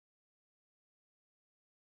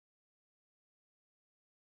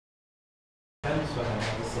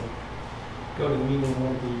go to the meeting,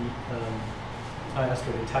 I asked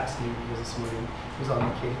her to text me because this morning it was on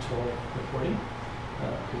the K-12 reporting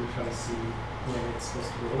because we're trying to see when it's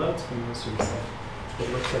supposed to roll out. And the minister said it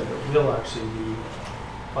looks like it will actually be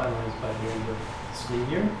finalized by the end of the school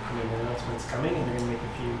year. I mean, the announcement's coming and they're going to make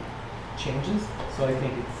a few changes. So I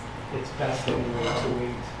think it's best anyway to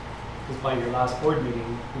wait because by your last board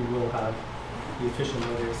meeting we will have the official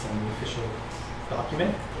notice and the official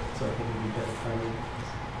document. So I think it would be better timing.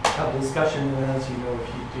 Have a discussion, and as you know, if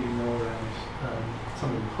you do know around some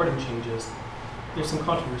of the reporting changes, there's some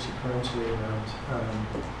controversy currently around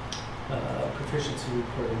proficiency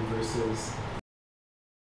reporting versus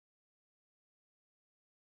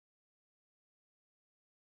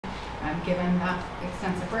given that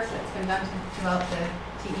extensive work that's been done to develop the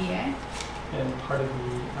TEA. And part of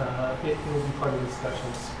the, it will be part of the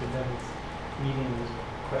discussions. Academic meeting is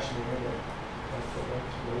a questionnaire that I filled out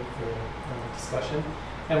to wait for discussion.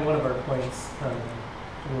 And one of our points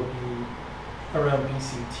will be around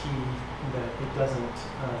BCT that it doesn't,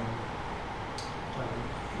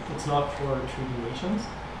 it's not for treaty nations.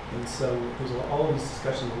 And so there's always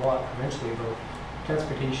discussion a lot provincially about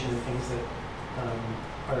transportation and things that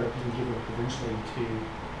are being given provincially to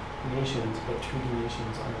nations, but treaty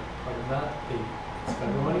nations aren't part of that. It's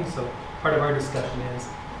federal money. So part of our discussion is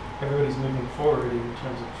everybody's moving forward in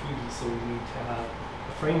terms of treaties, so we need to have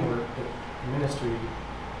a framework that the ministry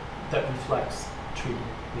that reflects treaty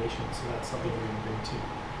nations. So that's something we're going to bring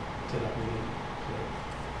to that meeting today.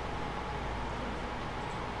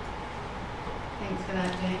 Thanks for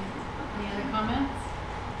that, Jay. Any other comments?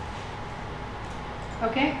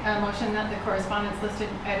 Okay, a motion that the correspondence listed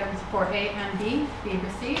items 4A and B be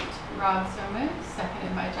received. Rob so moved,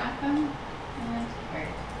 seconded by Jacqueline, and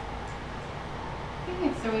carried.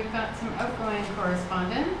 Okay, so we've got some outgoing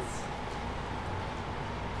correspondence.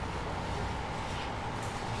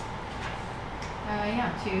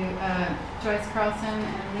 To Joyce Carlson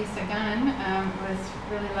and Lisa Gunn. It was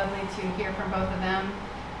really lovely to hear from both of them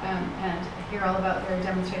and hear all about their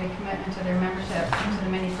demonstrated commitment to their membership and to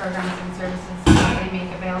the many programs and services that they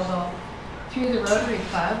make available through the Rotary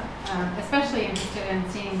Club. Especially interested in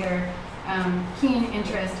seeing their keen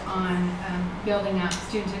interest on building up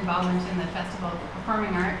student involvement in the Festival of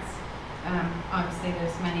Performing Arts. Obviously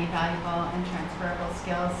there's many valuable and transferable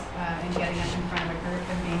skills in getting up in front of a group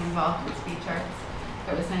and being involved in speech arts.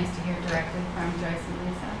 It was nice to hear directly from Joyce and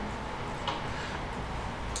Lisa.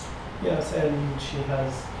 Yes, and she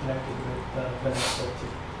has connected with Vanessa to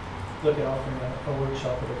look at offering a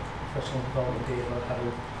workshop at a professional development day about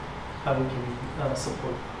how we can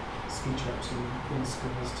support speech arts in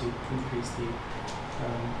schools to increase the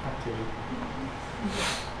activity.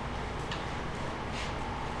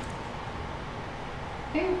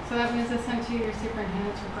 Okay, so that moves us into your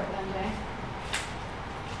superintendent's report then, Jay.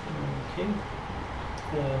 Okay.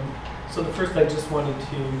 So the first, I just wanted to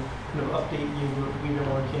kind of update you. We've been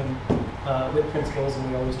working with principals,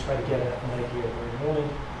 and we always try to get an idea of our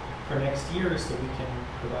enrollment for next year, so we can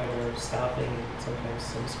provide our staffing. And sometimes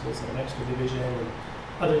some schools have an extra division, and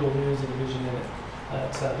others will lose a division in it.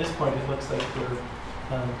 At this point, it looks like we're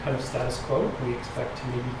kind of status quo. We expect to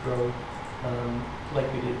maybe grow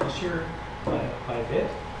like we did this year by a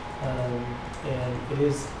bit, and it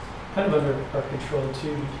is kind of under our control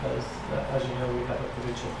too, because as you know, we have a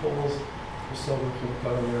provincial polls. We're still working with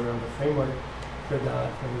government around the framework for that,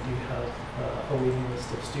 and we do have a waiting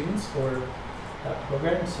list of students for that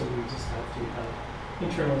program, so we just have to have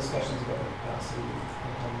internal discussions about our capacity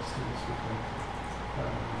and how many students we can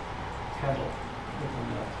handle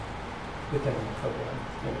within the program.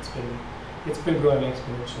 And it's been growing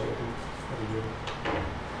exponentially every year.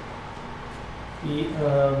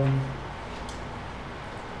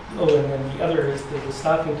 And then the other is the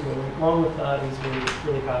staffing to go along with that is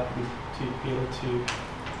we're really happy to be able to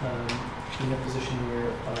be in a position where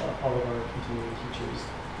all of our continuing teachers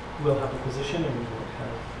will have a position and we won't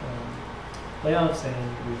have layoffs. And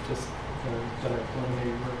we've just done our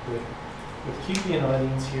preliminary work with QP and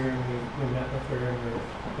audience here, and we met with her, and we're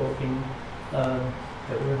hoping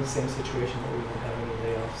that we're in the same situation that we won't have any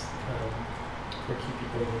layoffs for QP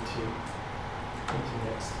going into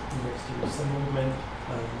next year. Some movement,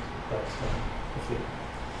 but hopefully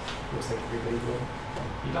it looks like everybody will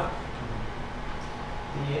be back.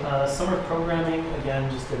 The summer programming,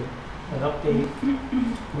 again, just an update.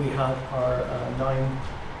 We have our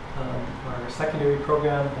our secondary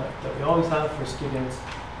program that we always have for students.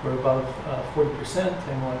 We're above 40%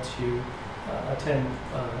 and want to attend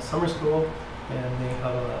summer school, and they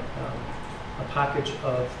have a package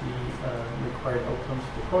of the required outcomes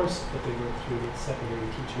for the course that they work through with secondary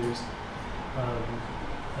teachers.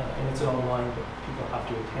 And it's an online, but people have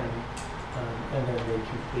to attend. and then they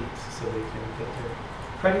complete so they can get their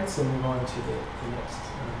credits and move on to the next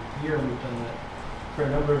year. And we've done that for a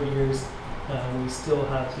number of years. We still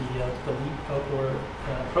have the LEAP outdoor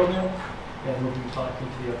program, and we'll be talking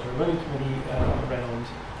to the Outdoor Learning Committee around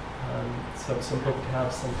some hope to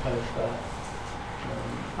have some kind of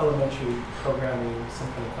elementary programming,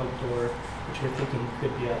 some kind of outdoor, which we're thinking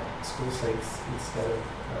could be at school sites instead of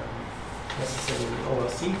necessarily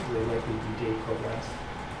OLC, because they likely be day programs.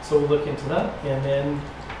 So we'll look into that, and then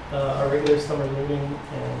our regular summer learning,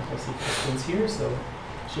 and I see Kristen's here, so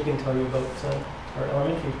she can tell you about our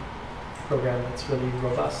elementary program that's really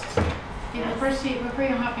robust. Yeah, before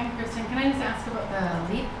you hop in, Kristen, can I just ask about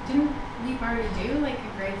the LEAP? Didn't LEAP already do like a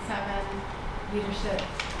grade 7 leadership?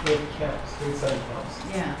 Grade camps, grade 7 camps.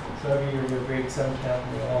 Yeah. So every year we have grade 7 camp,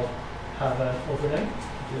 and we all have an overnight.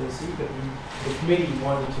 You'll see, but the committee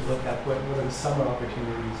wanted to look at what are the summer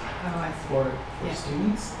opportunities for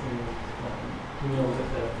students. And we know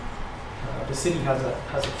that the city has a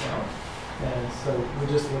camp, and so we're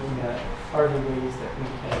just looking at are there ways that we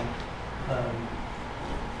can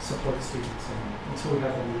support students, and until we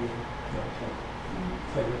have a meeting, can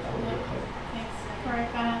play with that a little bit. Thanks.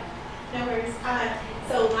 Veronica. No worries.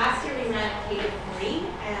 So last year we ran K-3,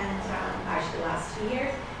 and actually the last 2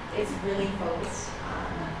 years, it's really focused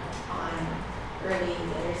on early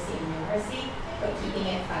literacy and numeracy, but keeping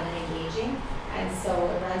it fun and engaging. And so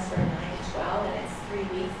it runs from 9 to 12, and it's 3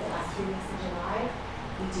 weeks, the last 3 weeks in July.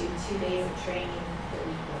 We do 2 days of training the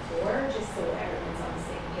week before, just so everyone's on the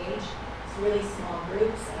same page. It's really small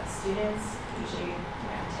groups of students, usually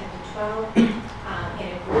around 10 to 12, in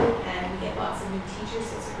a group, and we get lots of new teachers,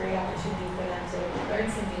 so it's a great opportunity for them to learn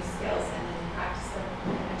some new skills and then practice them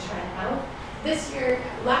and try them out. This year,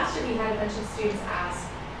 last year we had a bunch of students ask,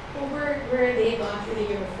 well, where they had gone through the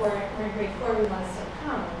year before, we're in grade 4, we want to still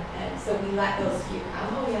come. And so we let those few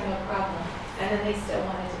come, oh yeah, no problem. And then they still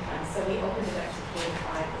wanted to come. So we opened it up to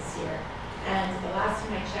K-5 this year. And the last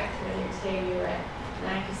time I checked earlier today, we were at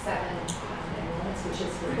 97 enrollments, which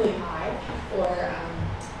is really high for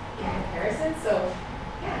in comparison. So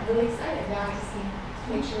yeah, I'm really excited. Now I just need to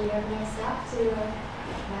make sure we have enough staff to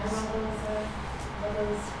manage all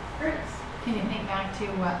those groups. Can you think back to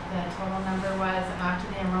what the total number was after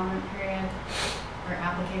the enrollment period or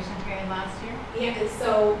application period last year? Yeah,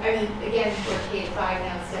 so, I mean, again, we're K-5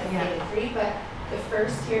 now instead of K-3, but the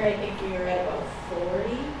first year I think we were at about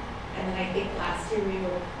 40, and then I think last year we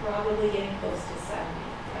were probably getting close to 70.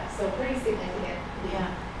 Yeah, so pretty significant. Yeah.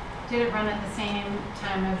 Did it run at the same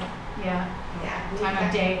time of, time of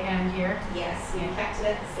kept, day and year? Yes, we kept it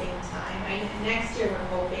at the same time. Next year we're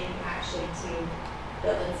hoping actually to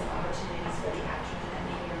build in some opportunities for the afternoon that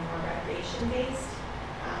maybe are more recreation-based.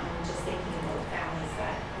 Just thinking about families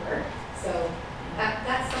that work. So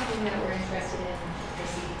that's something that we're interested in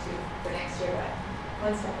proceeding to for next year, but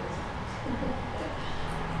one step at a time.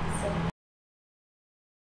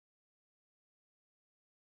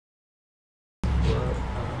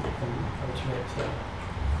 For an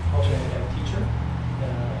alternate teacher,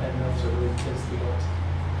 and those are really because we don't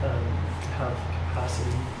have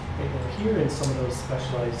capacity right now here in some of those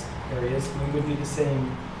specialized areas. We would be the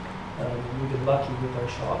same. We've been lucky with our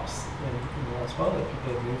shops in the last while that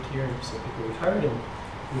people have moved here, and so people retired, and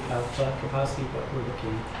we have capacity, but we're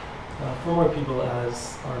looking for more people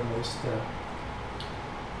as our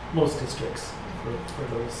most districts for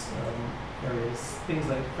those areas. Things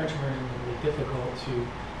like French immersion are really difficult to,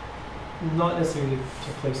 not necessarily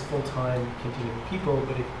to place full-time continuing people,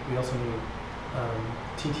 but we also need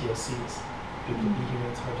TTSCs, people to be here.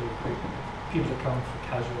 It's hard to recruit people to come for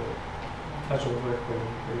casual work when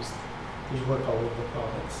there's work all over the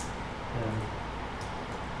province.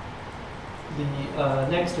 The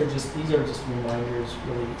next are these are just reminders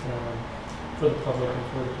really for the public and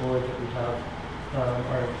for the board that we have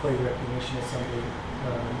our Employee Recognition Assembly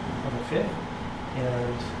on the 5th,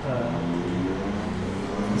 and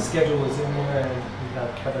the schedule is in there, and we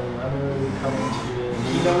have Kevin Lemmer coming to the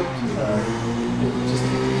keynote. Just an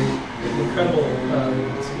incredible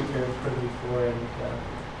speaker I've heard before, and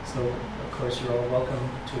so of course you're all welcome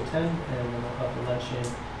to attend, and then we'll have the luncheon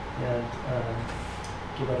and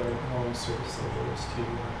give out our home service awards to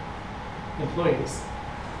employees,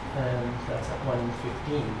 and that's at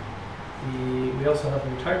 1:15. We also have a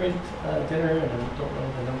retirement dinner, and I don't know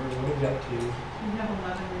the number. What are we up to? We have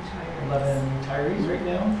 11 retirees. 11 retirees right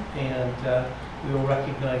now, and we will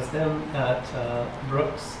recognize them at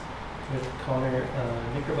Brooks with Connor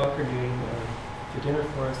Knickerbocker doing the dinner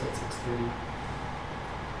for us at 6:30,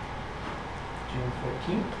 June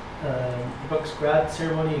 14th. The Brooks grad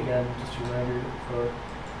ceremony, again, just a reminder for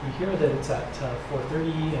you here that it's at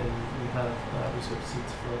 4:30, and we have reserved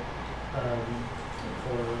seats for for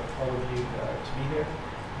all of you to be there.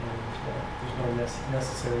 And there's no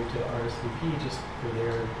necessary to RSVP, just we're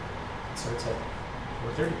there. It starts at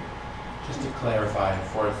 4:30. Just to clarify,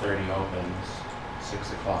 4:30 opens,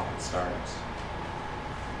 6 o'clock it starts.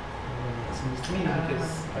 It's news to me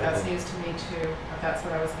because That's news to me too, but that's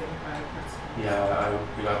what I was getting by principal. Yeah,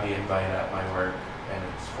 we got the invite at my work, and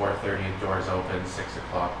it's 4:30 and doors open, 6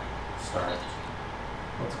 o'clock start.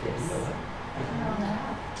 that's good. You know that.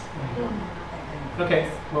 Mm-hmm. Okay,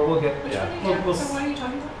 well, we'll get Which Yeah. one are you We'll- talking we'll so s- what are you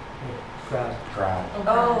talking about? grad. Grad.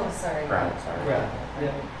 Oh, sorry. Grad, sorry. Grad,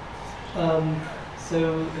 yeah.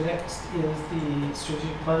 So the next is the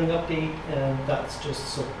strategic planning update, and that's just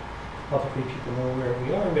so publicly people know where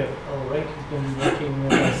we are. We have Ella Wright, who's been working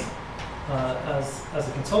with us as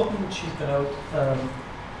a consultant. She's been out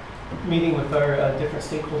meeting with our different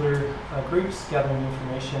stakeholder groups, gathering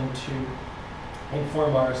information to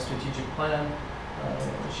inform our strategic plan.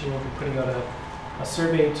 She will be putting out a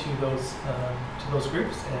survey to those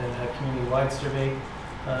groups, and a community-wide survey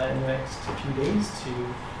in the next few days to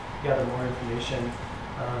gather more information.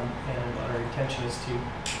 And our intention is to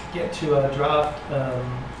get to a draft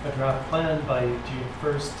plan by June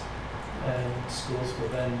 1st, and schools will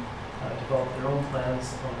then develop their own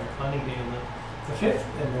plans on their planning day on the 5th,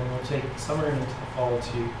 and then we'll take summer and into the fall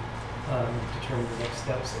to determine the next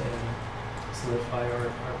steps and solidify our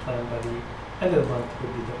plan by the end of the month.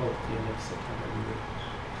 Would be the hope. The end of September we would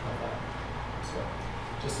have that. So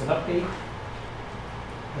just an update.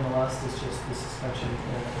 And the last is just the suspension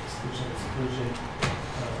and exclusion report.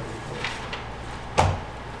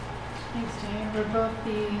 Thanks, Jay. We're both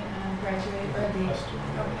the graduate, or the, Question.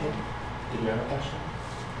 okay. Did you have a question?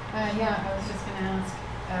 Yeah, I was just gonna ask,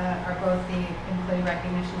 are both the employee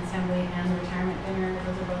recognition assembly and the retirement dinner,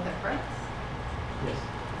 those are both at Brooks? Yes.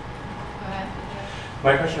 Go ahead.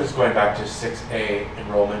 My question is going back to 6A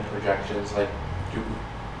enrollment projections. Like,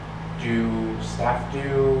 do staff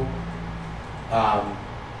do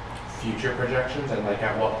future projections, and like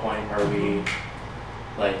at what point are we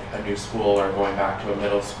like a new school or going back to a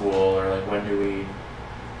middle school, or like when do we?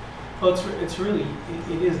 Well, it's really,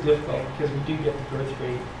 it is difficult because we do get the birth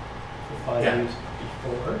rate for 5 Yeah. years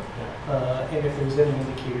before. Yeah. And if there's any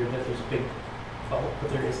indicator that there's a big fall, but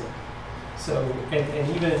there isn't. So, and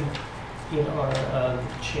even in our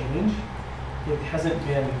change, it hasn't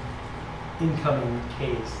been incoming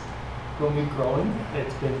Ks. When we've grown,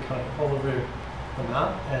 it's been kind of all over the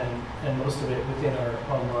map, and most of it within our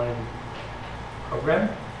online program.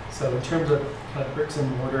 So in terms of kind of bricks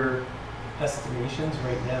and mortar estimations,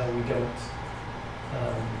 right now we don't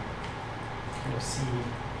see,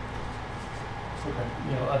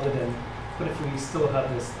 other than, but if we still have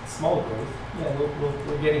this small growth, yeah,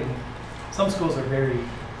 we're getting, some schools are very,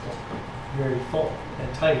 very full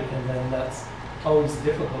and tight, and then that's always the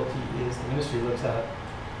difficulty is the ministry looks at,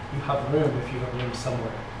 you have room if you have room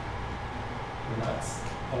somewhere. And that's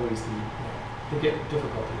always the big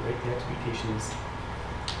difficulty, right? The expectation is,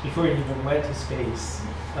 before you even rent a space,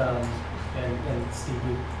 and Steve,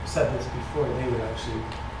 you said this before, they would actually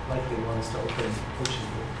likely want us to open Ocean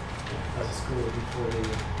View as a school before they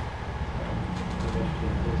would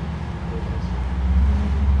entertain business.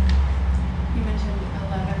 You mentioned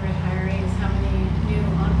 11 retirees. How many new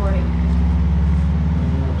onboarding?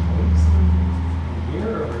 Employees a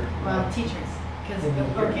year or? Well, teachers. Because, In the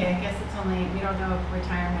year. okay, I guess it's only, we don't know if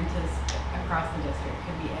retirement is across the district.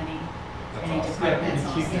 Could be any department.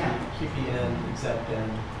 Yeah, QPN, exempt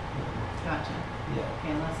and, Gotcha. yeah.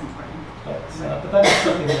 Okay, well, that's important. But that is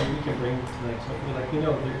something that we can bring to the next one. We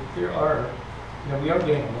know there are, we are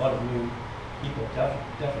getting a lot of new people,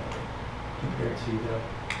 definitely, compared to the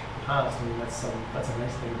past. I mean, that's a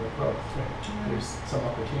nice thing about growth. There's some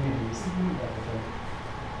opportunities Mhm. that have been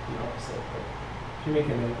the opposite, but if you make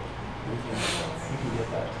a note, we can get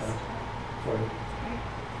that for you. Great,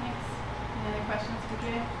 thanks. Any other questions for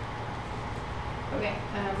Jay? Okay,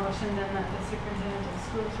 motion then that the superintendent of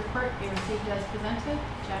schools report be received as presented.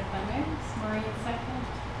 Jack Van Wings, Maureen second.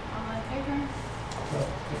 All in favor? Well,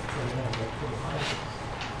 if we're gonna go to the high,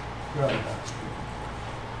 you're on that.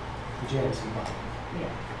 The JMC bottom.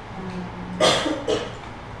 Yeah.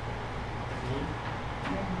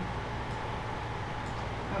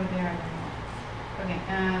 Oh, there. Okay,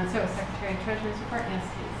 so Secretary Treasurer's report, yes,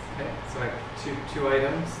 please. Okay, so I have two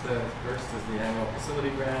items. The first is the annual facility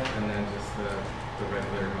grant, and then just the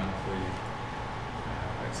regular monthly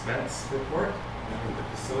expense report. And the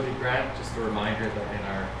facility grant, just a reminder that in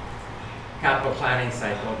our capital planning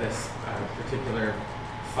cycle, this particular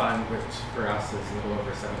fund, which for us is a little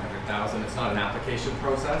over $700,000, it's not an application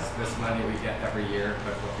process. This money we get every year,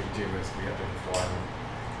 but what we do is we have to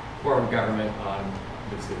inform government on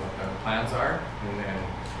obviously what the plans are, and then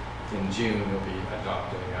in June we'll be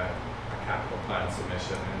adopting a capital plan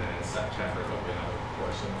submission, and then in September there'll be another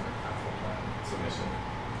portion of the capital plan submission.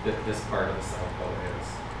 This part of the cycle is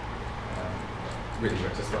really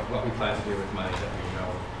just what we plan to do with money that we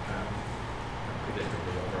know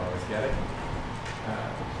predictably what we're always getting.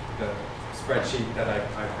 The spreadsheet that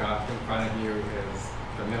I've got in front of you is,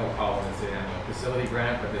 the middle column is the annual facility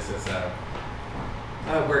grant, but this is a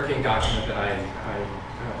working document that I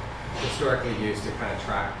historically use to kind of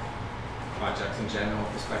track projects in general,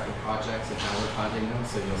 prospective projects, and how we're funding them.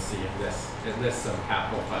 So you'll see it lists some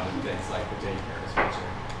capital funded things like the daycares, which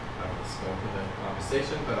are out of the scope of the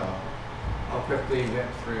conversation, but I'll quickly whip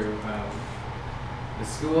through the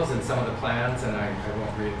schools and some of the plans, and I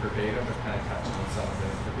won't read verbatim, but kind of touch on some of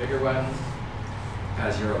the bigger ones.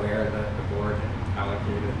 As you're aware, the board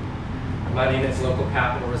allocated money in its local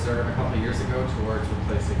capital reserve a couple of years ago towards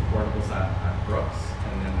replacing portables at Brooks,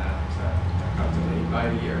 and then that got delayed by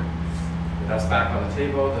a year. But that's back on the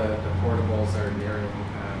table. The portables are nearing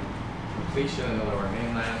completion in the Lower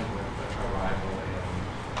Mainland with the arrival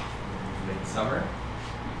in late summer.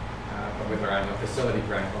 But with our annual facility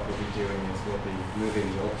grant, what we'll be doing is we'll be moving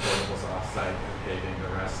the old portables off-site and paving the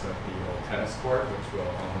rest of the old tennis court, which will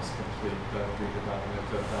almost complete the redevelopment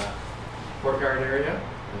of that courtyard area.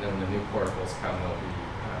 And then when the new portables come, they'll be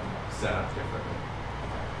set up differently,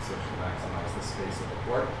 so to maximize the space of the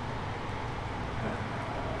court.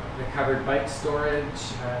 The covered bike storage,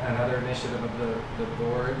 another initiative of the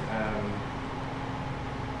board.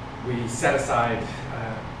 We set aside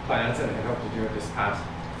plans and hope to do it this past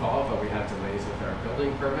fall, but we had delays with our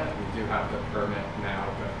building permit. We do have the permit now,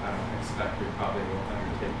 but I don't expect we probably will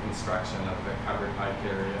undertake construction of the covered bike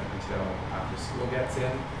area until after school gets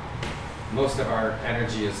in. Most of our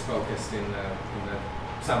energy is focused in the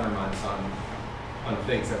summer months on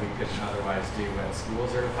things that we couldn't otherwise do when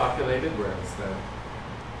schools are populated, whereas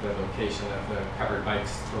the location of the covered bike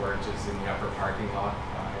storage is in the upper parking lot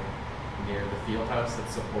near the field house that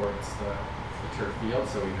supports the turf field,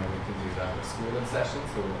 so we know we can do that with school in session,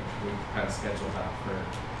 so we kind of schedule that for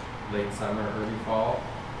late summer, early fall.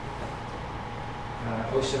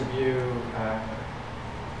 Ocean View,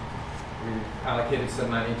 we allocated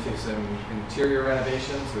some money to some interior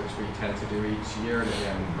renovations, which we tend to do each year, and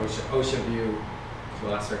again, Ocean View, to a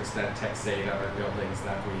lesser extent, Texada are buildings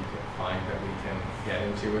that we find that we can get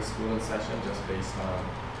into a school in session just based on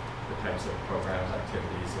the types of programs,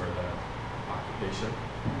 activities, or the occupation.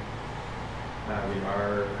 We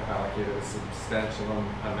are allocated a substantial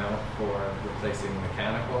amount for replacing the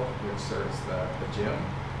mechanical, which serves the gym.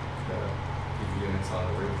 The units on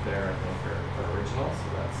the roof there, I think, are original, so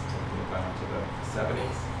that's taking it back to the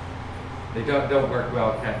 70s. They don't work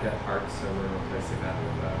well, can't get parts, so we're replacing that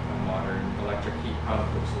with a modern electric heat pump,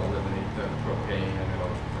 which will eliminate the propane, and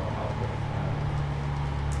it'll help with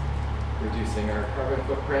reducing our carbon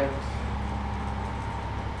footprint.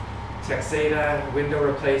 Texada window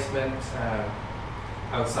replacement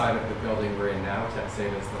outside of the building we're in now.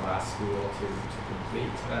 Texada is the last school to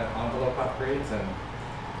complete envelope upgrades, and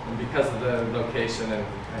because of the location and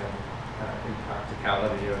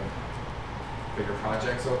impracticality of bigger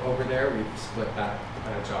projects over there, we've split that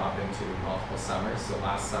job into multiple summers. So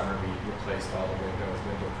last summer we replaced all the window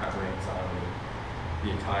coverings on the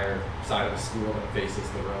entire side of the school that faces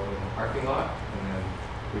the road and the parking lot, and then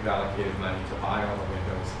we've allocated money to buy all the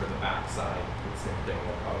windows for the back side. The same thing,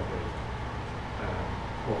 we'll probably,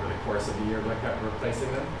 over the course of the year, look at replacing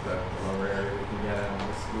them. The lower area we can get out of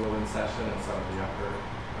the school in session, and some of the upper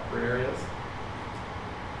areas.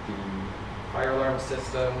 The fire alarm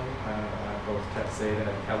system, both Texada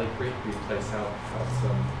and Kelly Creek, we place out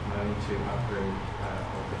some money to upgrade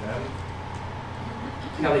over them.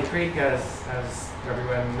 Kelly Creek, as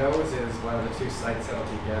everyone knows, is one of the two sites that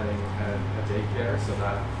will be getting a daycare, so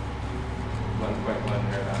that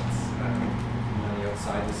 1.1 there, that's money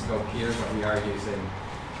outside the scope here, but we are using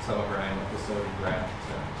some of our annual facility grant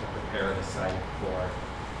to prepare the site for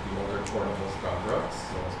the older portables from Brooks.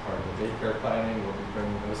 So as part of the daycare planning, we'll be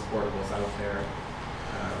bringing those portables out there,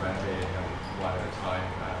 renovating them one at a time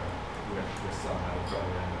with some money from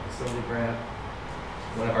the annual facility grant.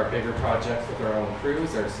 One of our bigger projects with our own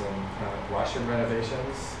crews are some washroom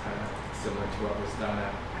renovations, similar to what was done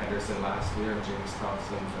at Henderson last year and James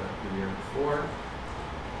Thompson the year before.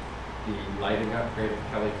 The lighting upgrade at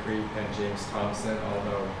Kelly Creek and James Thompson,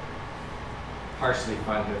 although partially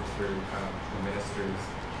funded through the ministry's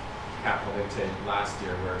capital intake last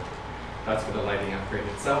year, where that's for the lighting upgrade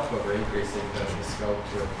itself, but we're increasing the scope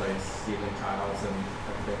to replace ceiling tiles and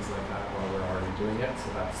things like that while we're already doing it.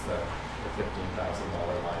 So that's the $15,000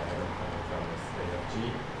 line item coming from this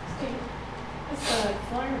AFG. Is the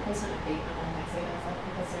flooring replacement abatement on next item, is that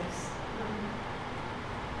because there's,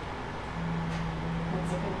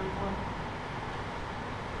 what's a good one for?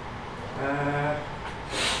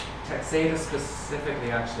 Texada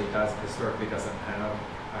specifically actually historically doesn't have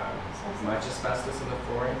much asbestos in the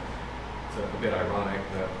flooring. It's a bit ironic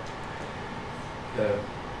that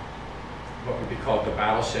what would be called the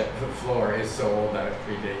battleship floor is so old that it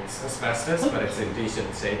predates asbestos, but it's in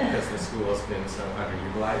decent shape because the school has been so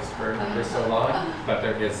underutilized for so long. But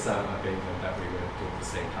there is some abatement that we would do at the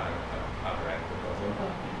same time at the other end of the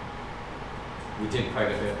building. We did quite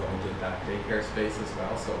a bit when we did that daycare space as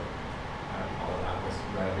well, so all of that was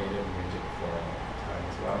renovated and we did flooring at the time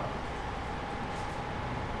as well.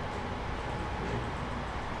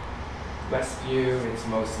 Westview, it's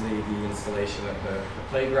mostly the installation of the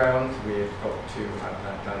playground. We had hoped to have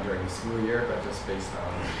that done during the school year, but just based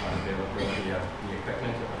on availability of the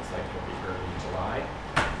equipment, it looks like it'll be early July.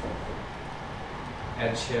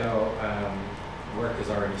 Edge Hill, work has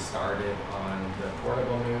already started on the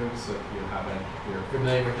portable moves. So if you're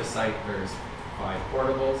familiar with the site, there's 5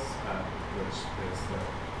 portables, which is the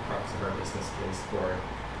crux of our business case for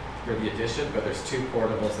the addition, but there's 2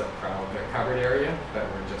 portables that crowd the covered area that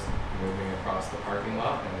we're just moving across the parking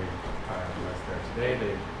lot, and we've prioritized there today.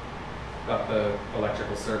 They've got the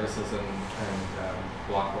electrical services and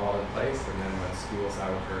block wall in place, and then when school's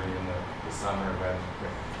out early in the summer, when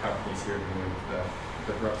companies here to move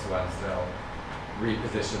the Brooks ones, they'll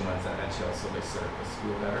reposition ones at Edge Hill so they serve the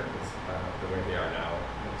school better, because the way they are now,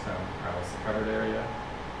 it crowds the covered area.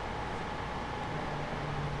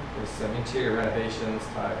 There's some interior renovations,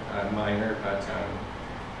 minor but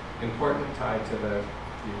important, tied to the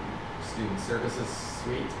student services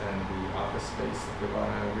suite and the office space that we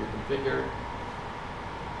want to reconfigure.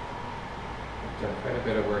 We've done quite a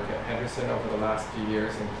bit of work at Henderson over the last few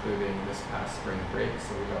years, including this past spring break,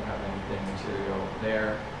 so we don't have anything material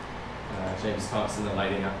there. James Thompson, the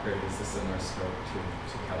lighting upgrade is a similar scope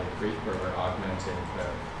to Kelly Creek, where we're augmenting the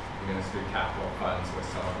ministry capital funds with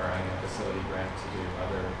some of our annual facility grant to do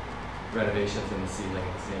other renovations in the ceiling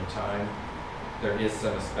at the same time. There is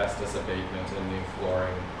some asbestos abatement and new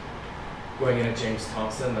flooring going in at James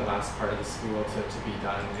Thompson. The last part of the school to be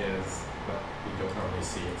done is what we don't normally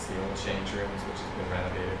see. It's the old change rooms, which has been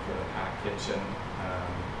renovated for the pack kitchen.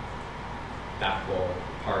 That whole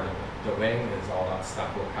part of the wing is all that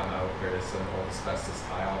stuff will come out. There is some old asbestos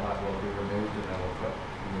tile that will be removed, and then we'll put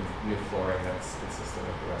new flooring that's consistent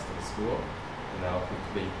with the rest of the school, and that'll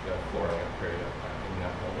complete the flooring upgrade in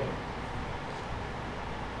that building.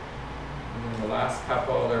 And then the last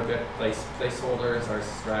couple, they're a bit placeholders. Our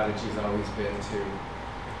strategy's always been to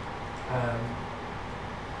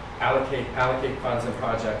allocate funds and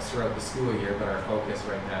projects throughout the school year, but our focus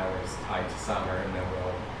right now is tied to summer, and then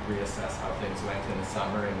we'll reassess how things went in the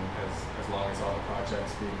summer, and as long as all the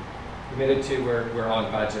projects we committed to we're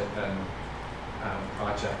on budget, then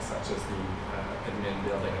projects such as the admin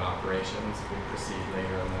building and operations we proceed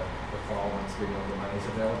later in the fall once we know the money's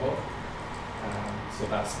available. So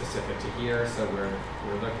that's specific to here. So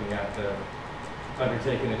we're looking at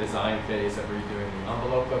undertaking a design phase of redoing the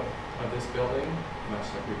envelope of this building, much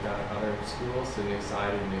like we've done at other schools, so new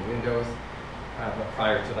siding, new windows. But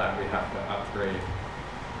prior to that, we have to upgrade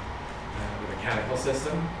the mechanical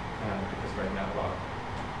system, because right now, well,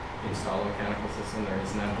 install a mechanical system, there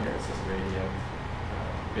is none here. It's just radiant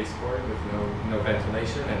baseboard with no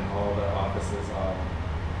ventilation, and all the offices on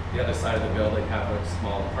the other side of the building have a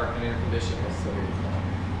small apartment air conditioner, so we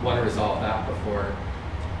want to resolve that before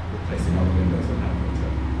replacing all the windows and having to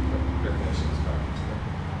put air conditioning structures there.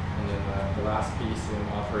 And then the last piece in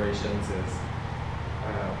operations is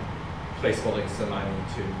placeholding some money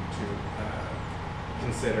to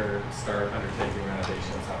consider start undertaking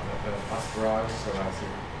renovations up at the bus garage. So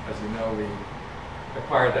as you know, we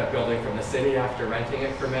acquired that building from the city after renting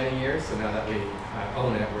it for many years. So now that we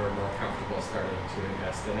own it, we're more comfortable starting to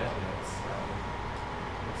invest in it, and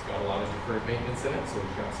it's got a lot of deferred maintenance in it. So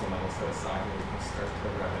we've got some money set aside, and we can start to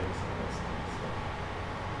renovate some of those things. So,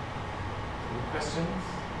 any questions?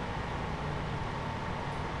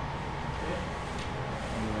 Okay.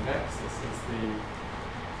 And next, this is the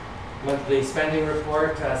monthly spending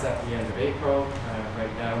report as at the end of April,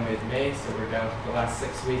 right now mid-May, so we're down to the last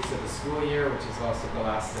 6 weeks of the school year, which is also the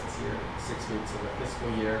last 6 weeks of the fiscal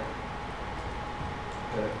year.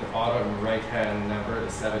 The bottom right-hand number, the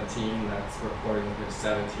 17, that's reporting that there's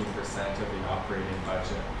 17% of the operating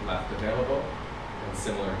budget left available. And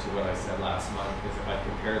similar to what I said last month, is if I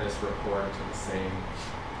compare this report to the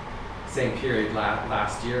same period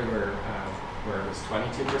last year, where it was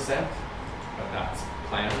 22%, but that's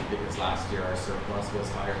planned because last year our surplus was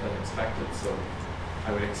higher than expected. So I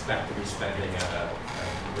I would expect to be spending at a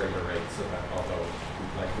greater rate, so that although we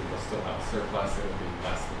likely will still have surplus, it will be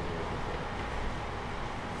less than the year before.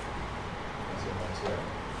 Those are my two.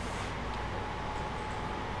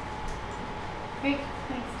 Great,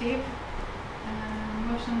 thanks, Steve.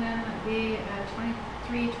 Motion then that the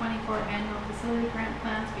 23-24 annual facility grant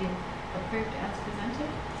plans be approved as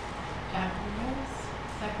presented. Jacqueline moves,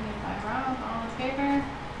 seconded by Rob. All in favor?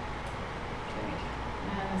 Carried.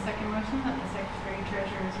 And the second motion that the Secretary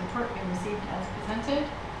Treasurer's report be received as presented.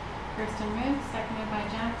 Kirsten moves, seconded by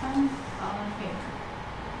Jacqueline. All in favor?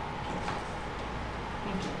 Carried.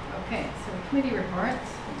 Thank you. Okay, so committee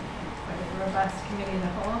reports. It's quite a robust committee of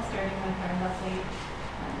the whole, starting with our lovely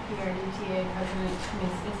PRDTA President,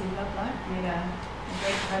 Ms. Izzy Lovelock, made a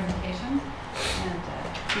great presentation. And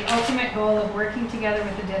the ultimate goal of working together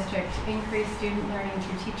with the district to increase student learning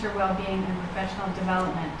through teacher well-being and professional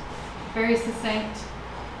development. Very succinct,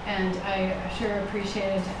 and I sure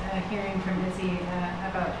appreciated hearing from Izzy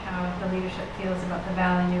about how the leadership feels about the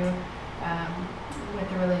value with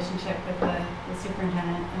the relationship with the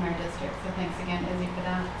superintendent in our district. So thanks again, Izzy, for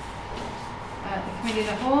that. The committee of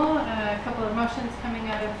the whole, a couple of motions coming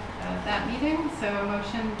out of that meeting. So a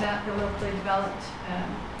motion that the locally developed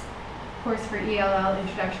course for ELL,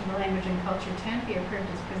 Introduction to Language and Culture 10, be approved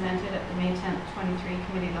as presented at the May 10th, 23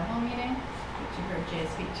 committee of the whole meeting, which you heard Jay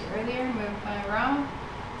speak to earlier. Moved by Rob,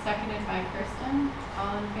 seconded by Kirsten.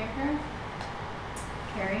 All in favor?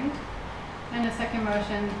 Carried. And a second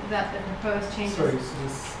motion that the proposed changes. Sorry,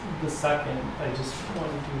 so the second, I just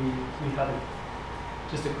wanted to, we had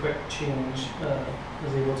just a quick change. I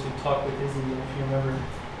was able to talk with Izzy, and if you remember,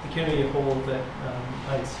 the committee of whole that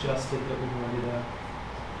I suggested that we wanted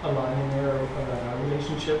a line in there around our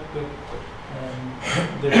relationship with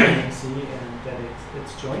the agency and that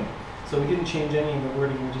it's joint. So we didn't change any of the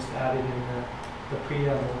wording, we just added in the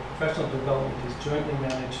preamble. Professional development is jointly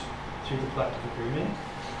managed through the collective agreement,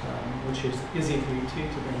 which is agreed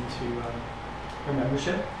to bring to our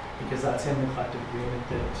membership, because that's in the collective agreement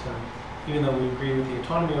that even though we agree with the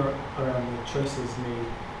autonomy around the choices made,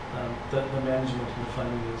 the management and the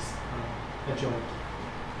funding is a joint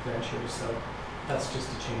venture. So that's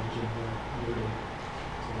just a change in the wording.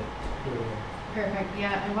 So that Perfect.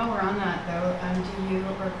 Yeah, and while we're on that though, do you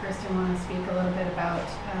or Kirsten want to speak a little bit about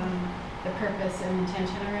the purpose and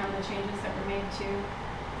intention around the changes that were made to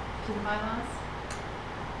the bylaws?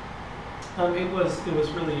 It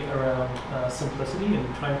was really around simplicity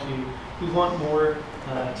and trying to. We want more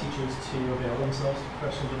teachers to avail themselves of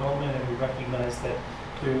professional development, and we recognize that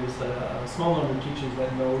there is a small number of teachers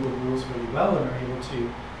that know the rules really well and are able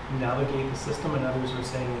to navigate the system, and others are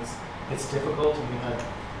saying it's difficult, and we have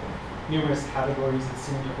numerous categories that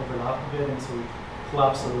seem to overlap a bit, and so we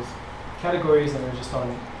collapse those categories and they're just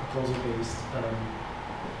on proposal-based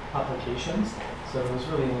applications. So it was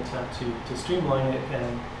really an attempt to streamline it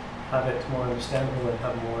and have it more understandable and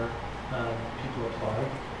have more people apply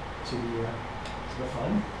to the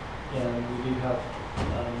fund. And we do have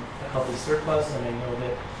a healthy surplus, and I know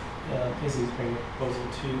that Izzy's bringing a proposal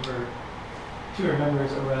to her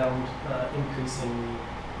members around increasing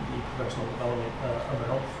the professional development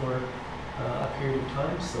amount for a period of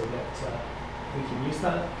time, so that we can use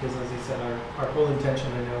that, because as I said, our whole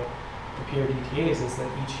intention, I know the PRDTAs, is that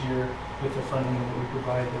each year with the funding that we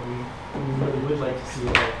provide, that we really would like to see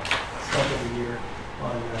about spent every year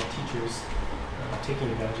on teachers taking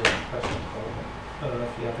advantage of professional development. I don't know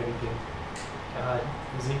if you have anything to add,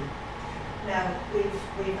 Izzy? No,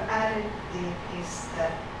 we've added the piece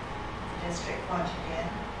that the district wanted in.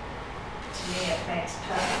 To me, it makes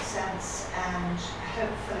perfect sense, and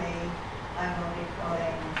hopefully I will be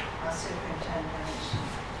calling our superintendent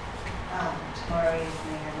tomorrow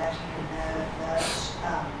evening and letting him know that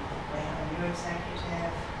we have a new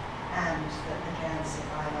executive and that the Guernsey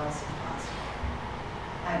bylaws are passed.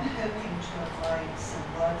 I'm hoping to avoid some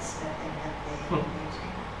wordsmithing at the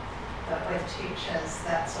meeting, but with teachers,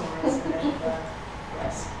 that's always a bit of a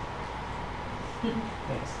risk.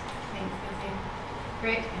 Thanks. Thanks, Izzy.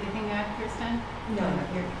 Great. Anything to add, Kirsten? No.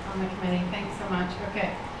 You're on the committee. Thanks so much.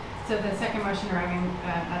 Okay. So the second motion arriving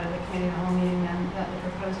out of the committee of the whole meeting, then, that the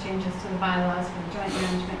proposed changes to the bylaws for the Joint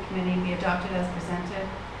Management Committee be adopted as presented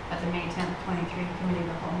at the May 10th, 23 committee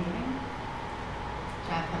of the whole meeting.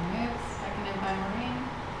 Jacqueline moves, seconded by Maureen.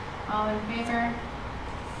 All in favor?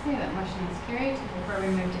 Okay, that motion is carried. Before we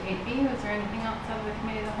move to 8B, was there anything else out of the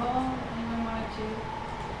committee of the whole that anyone wanted to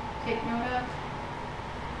take note of?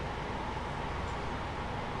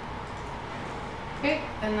 Okay,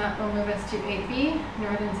 then that will move us to 8B,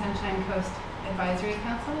 Northern Sunshine Coast Advisory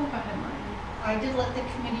Council. Go ahead, Maureen. I did let the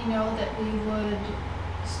committee know that we would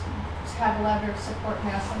have a letter of support and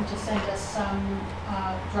ask them to send us some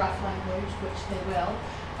draft language, which they will.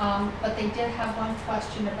 But they did have one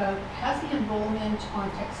question about, has the enrollment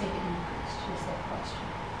on TechSaver increased, is their question?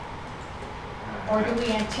 Or do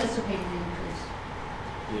we anticipate an increase?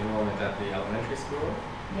 The enrollment at the elementary school,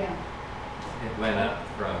 Yeah. it went up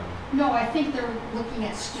from, No, I think they're looking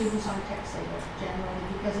at students on TechSaver generally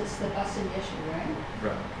because it's the busing issue, right?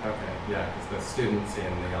 okay, yeah, because the students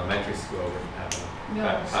in the elementary school wouldn't have No,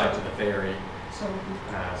 that tied so- to the ferry. So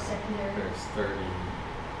secondary. There's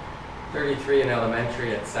 33 in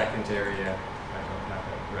elementary. At secondary, I don't have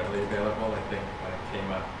it readily available. I think when it came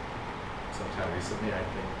up sometime recently, I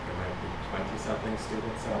think there might be 20-something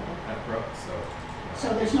students at Brooke, so.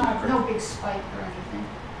 So there's no big spike or anything.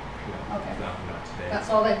 No, Okay. not today. That's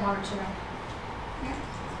all they wanted to know. Yeah.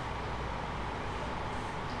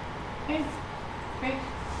 Okay, great.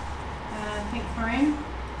 Thanks, Maureen.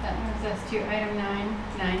 That moves us to item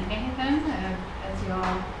 9A then. As you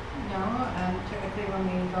all know, typically when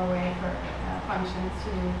we go away for functions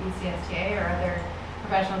to BCSTA or other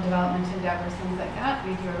professional development endeavors, things like that,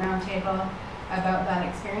 we do a roundtable about that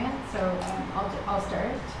experience. So I'll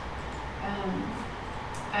start.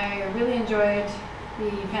 I really enjoyed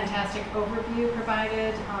the fantastic overview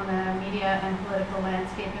provided on the media and political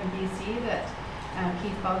landscape in BC that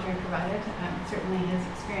Keith Baldry provided. Certainly his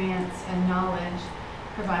experience and knowledge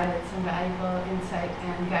provided some valuable insight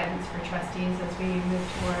and guidance for trustees as we move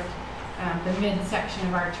toward the mid-section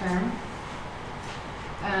of our term.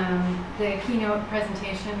 The keynote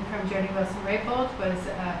presentation from Jody Wilson-Raybould was,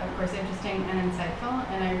 of course, interesting and insightful,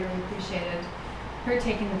 and I really appreciated her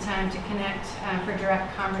taking the time to connect for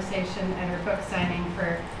direct conversation at her book signing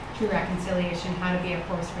for True Reconciliation, How to Be a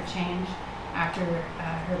Force for Change, after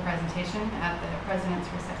her presentation at the President's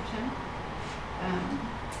reception.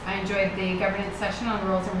 I enjoyed the governance session on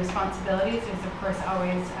roles and responsibilities. There's, of course,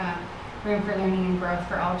 always room for learning and growth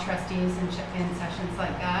for all trustees in sessions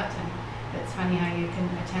like that. And it's funny how you can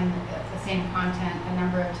attend the same content a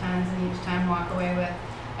number of times and each time walk away with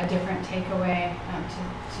a different takeaway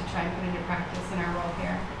to try and put into practice in our role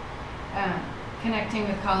here. Connecting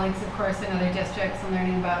with colleagues, of course, in other districts and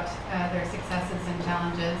learning about their successes and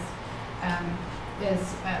challenges is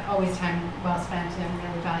always time well spent and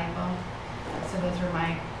really valuable. So those were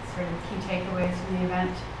my sort of key takeaways from the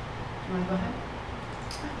event. Do you want to go ahead?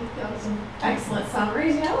 I think that was an excellent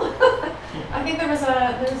summary, Jill. I think there was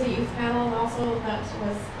a youth panel also that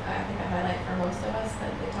was, I think, a highlight for most of us,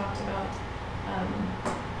 that they talked about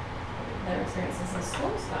their experiences in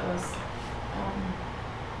schools. That was,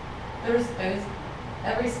 there was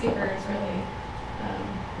every speaker is really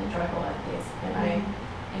enjoyable at these, and I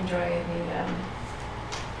enjoy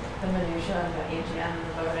the minutia of the AGM and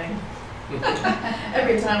the voting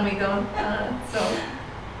every time we go. So,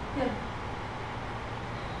 yeah.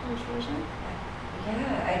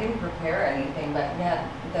 Yeah, I didn't prepare anything, but yeah,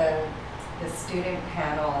 the student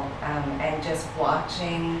panel and just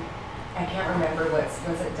watching, I can't remember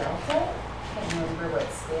was it Delta? I can't remember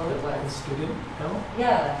what school it The was. student, no?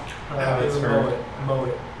 Yeah, It was Abbotsford.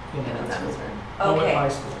 Mowat. Yeah, that was very. Mowat okay, High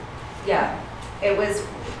School. yeah, it was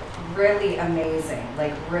really amazing,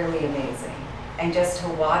 like really amazing. And just to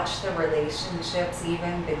watch the relationships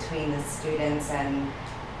even between the students and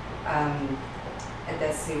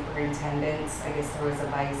the superintendents, I guess there was a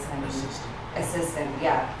vice and assistant,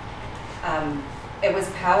 yeah. It was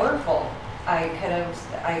powerful. I could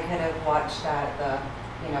have watched that,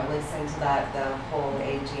 listened to that the whole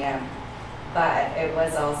AGM. But it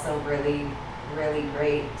was also really, really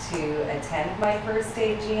great to attend my first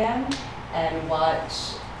AGM and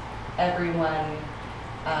watch everyone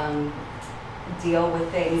deal with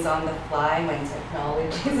things on the fly when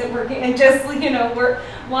technology isn't working, and just we're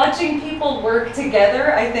watching people work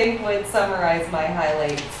together, I think would summarize my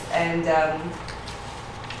highlights. And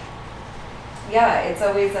yeah, it's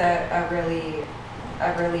always a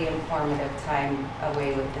really informative time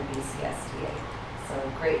away with the BCSTA,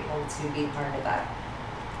 so grateful to be part of that.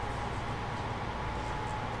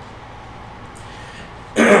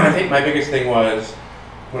 I think my biggest thing was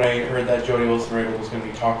when I heard that Jody Wilson-Raybould was going to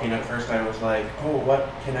be talking. At first I was like, oh, what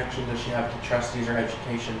connection does she have to trustees or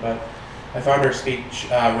education? But I found her speech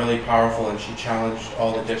really powerful, and she challenged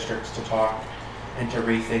all the districts to talk and to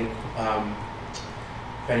rethink.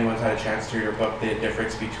 If anyone's had a chance to read her book, the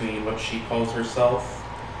difference between what she calls herself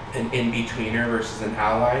an in-betweener versus an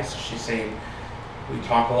ally. So she's saying we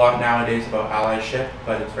talk a lot nowadays about allyship,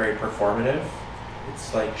 but it's very performative.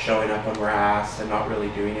 It's like showing up when we're asked and not really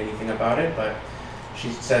doing anything about it. But she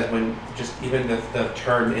says when just even the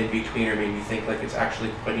term in-betweener made me think like it's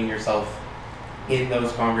actually putting yourself in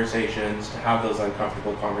those conversations to have those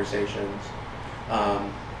uncomfortable conversations.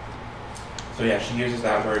 So yeah, she uses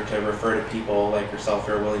that word to refer to people like herself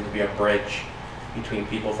who are willing to be a bridge between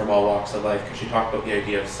people from all walks of life. Because she talked about the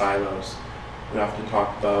idea of silos. We often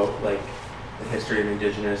talk about like the history of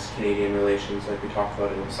Indigenous Canadian relations, like we talked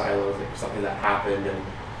about it in silos, like something that happened, and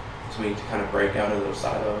so we need to kind of break out of those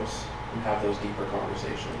silos and have those deeper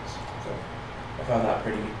conversations. So I found that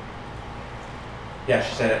pretty. Yeah,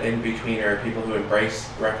 she said in between are people who embrace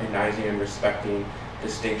recognizing and respecting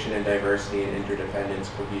distinction and diversity and interdependence,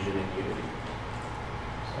 cohesion and unity.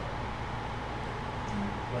 So,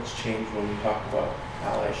 let's change when we talk about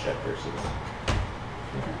allyship versus.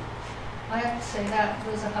 I have to say that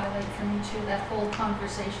was a highlight for me too. That whole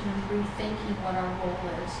conversation and rethinking what our role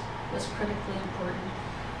is was critically important.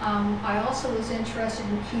 I also was interested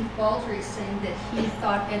in Keith Baldry saying that he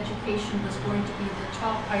thought education was going to be the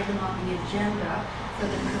top item on the agenda for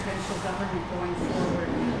the provincial government going forward.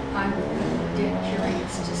 I'm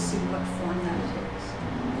curious to see what form that takes.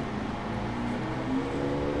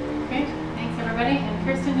 Great, thanks everybody. And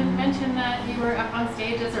Kirsten didn't mention that you were up on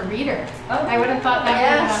stage as a reader. Oh. I would have thought that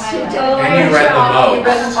Yes, would you have did. highlighted. And you read the most. You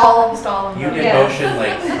read them almost all of You them. did Yeah. motion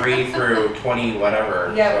like 3 through 20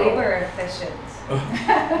 whatever. Yeah, so. we were efficient.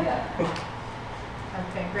 Yeah.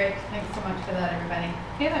 Okay, great. Thanks so much for that, everybody.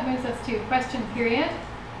 Okay, that moves us to question period.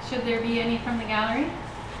 Should there be any from the gallery?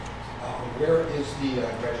 Where is the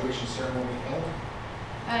graduation ceremony held?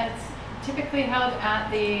 It's typically held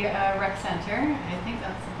at the rec center. I think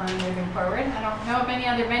that's the plan moving forward. I don't know of any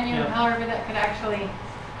other venue, Yeah. however, that could actually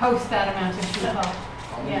host that amount of people.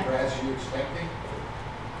 How many Yeah. grads are you expecting?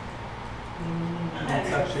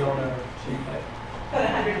 It's actually on our sheet. About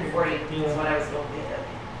 140 is Yeah. what I was told the other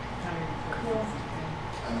day.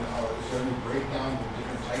 And is there any breakdown of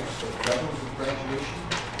different types of levels of graduation?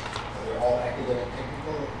 Are they all academic,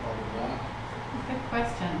 technical, or not? Good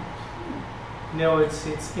question. No, it's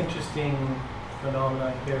interesting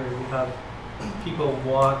phenomenon here. We have people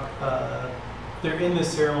walk. They're in the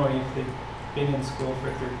ceremony if they've been in school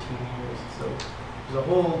for 13 years. So there's a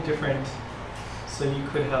whole different. So you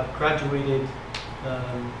could have graduated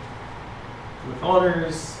with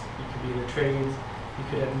honors. You could be in the trades. You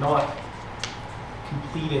could have not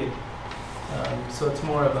completed. So it's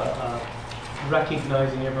more of a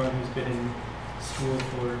recognizing everyone who's been in school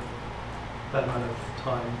for that amount of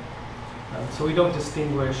time. So we don't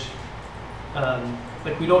distinguish,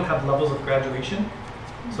 like we don't have levels of graduation.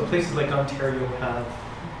 So places like Ontario have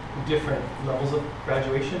different levels of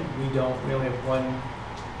graduation. We don't. We only have one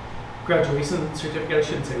graduation certificate. I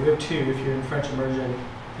shouldn't say. We have 2. If you're in French immersion,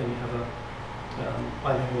 then you have a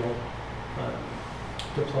bilingual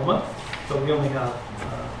diploma. But we only have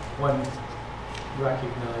one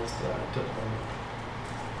recognized diploma.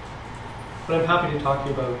 But I'm happy to talk to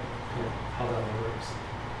you about how that all works.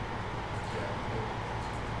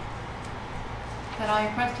 Is that all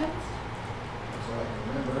your questions? That's all I can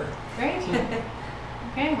remember. Great.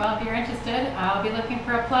 Okay, well, if you're interested, I'll be looking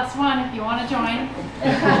for a +1 if you want to join.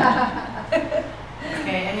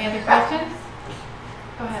 Okay, any other questions?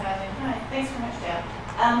 Go ahead, Eileen. Hi, thanks very much, Deb.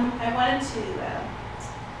 I wanted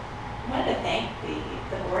to thank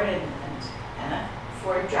the board and Anna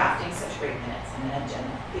for drafting such great minutes and an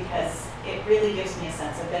agenda, because it really gives me a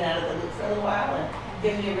sense. I've been out of the loop for a little while, and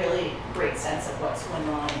gives me a really great sense of what's going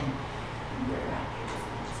on and where we're at.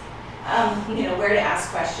 Where to ask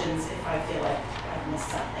questions if I feel like I've missed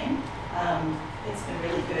something. It's been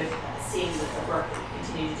really good seeing the work that you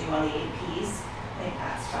continue to do on the APs. I think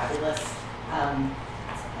that's fabulous.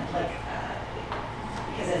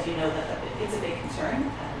 Because as you know, it's a big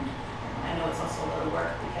concern. I know it's also a lot of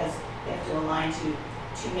work because they have to align to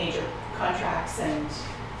 2 major contracts, and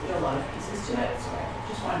there are a lot of pieces to it. So I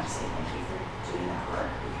just wanted to say thank you for doing that work,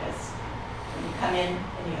 because when you come in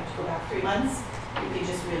and you have to go back 3 months, you can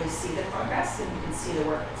just really see the progress and you can see the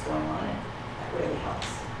work that's going on, and that really helps.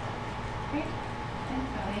 Great.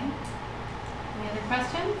 Thanks, Eileen. Any other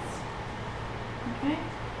questions? Okay.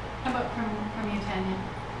 How about from you, Tanya?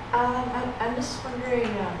 I'm just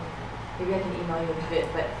wondering, maybe I can email you a bit,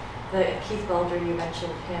 but the Keith Baldry, you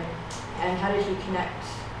mentioned him, and how did he connect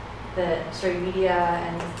the media,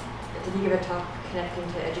 and did he give a talk connecting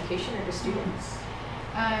to education or to students?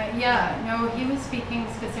 He was speaking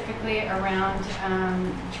specifically around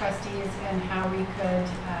trustees and how we could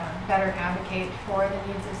better advocate for the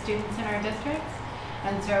needs of students in our districts.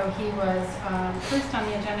 And so he was first on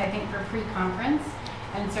the agenda, I think, for pre-conference.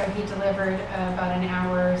 And so he delivered about an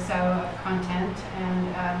hour or so of content.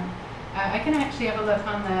 And I can actually have a look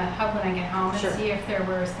on the hub when I get home and see if there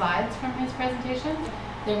were slides from his presentation.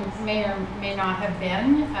 There may or may not have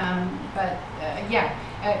been,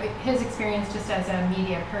 his experience just as a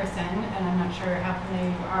media person, and I'm not sure how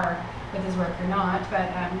familiar you are with his work or not, but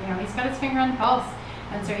he's got his finger on the pulse,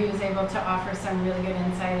 and so he was able to offer some really good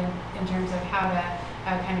insight in terms of how to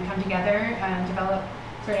kind of come together and develop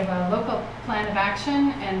sort of a local plan of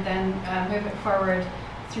action, and then move it forward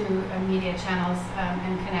through media channels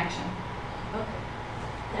and connection. Okay.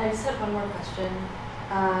 And I just had one more question,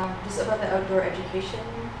 just about the outdoor education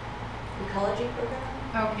ecology program.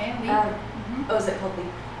 Okay, LEAP. Oh, is it called LEAP?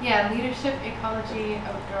 Yeah, Leadership Ecology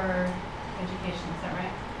Outdoor Education, is that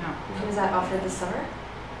right? No. And is that offered this summer?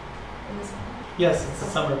 In the summer? Yes, it's a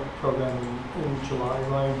summer program in July.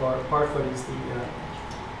 Ryan Barfoot is the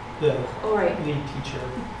Oh, right. lead teacher,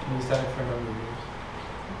 and he's done it for a number of years.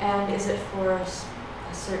 And is it for a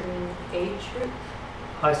certain age group?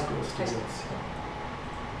 High school High school. students.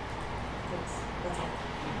 That's all.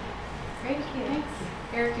 Great, thanks.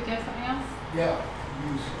 Eric, did you have something else? Yeah,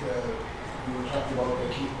 you were talking about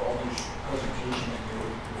Keith Baldridge's presentation and you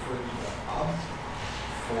were referring to the hub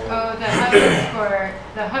for. Oh,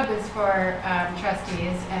 the hub is for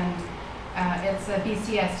trustees, and it's a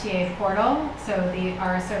BCSTA portal. So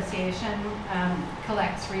our association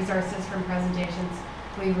collects resources from presentations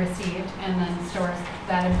we received and then stores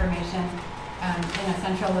that information in a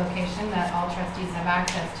central location that all trustees have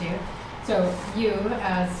access to. So you,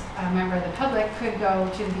 as a member of the public, could go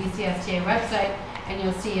to the BCSTA website and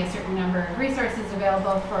you'll see a certain number of resources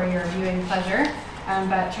available for your viewing pleasure.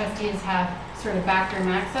 But trustees have sort of backroom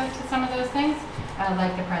access to some of those things,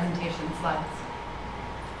 like the presentation slides.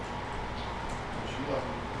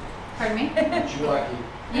 Pardon me? You lucky.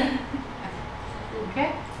 Yeah. Okay.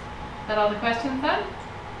 Is that all the questions then?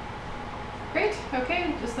 Great.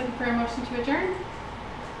 Okay. Just looking for a motion to adjourn.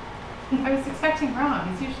 I was expecting Rob.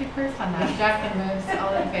 He's usually first on that. Jacqueline moves.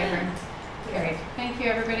 All in favor. Carried. Thank you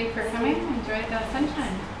everybody for coming. Enjoyed the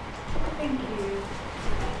sunshine. Thank you.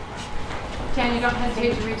 Jan, you don't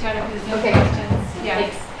hesitate to reach out if there's any Okay. questions. Yeah.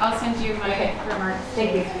 Thanks. I'll send you my Okay. remarks.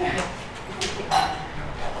 Thank you. Yeah.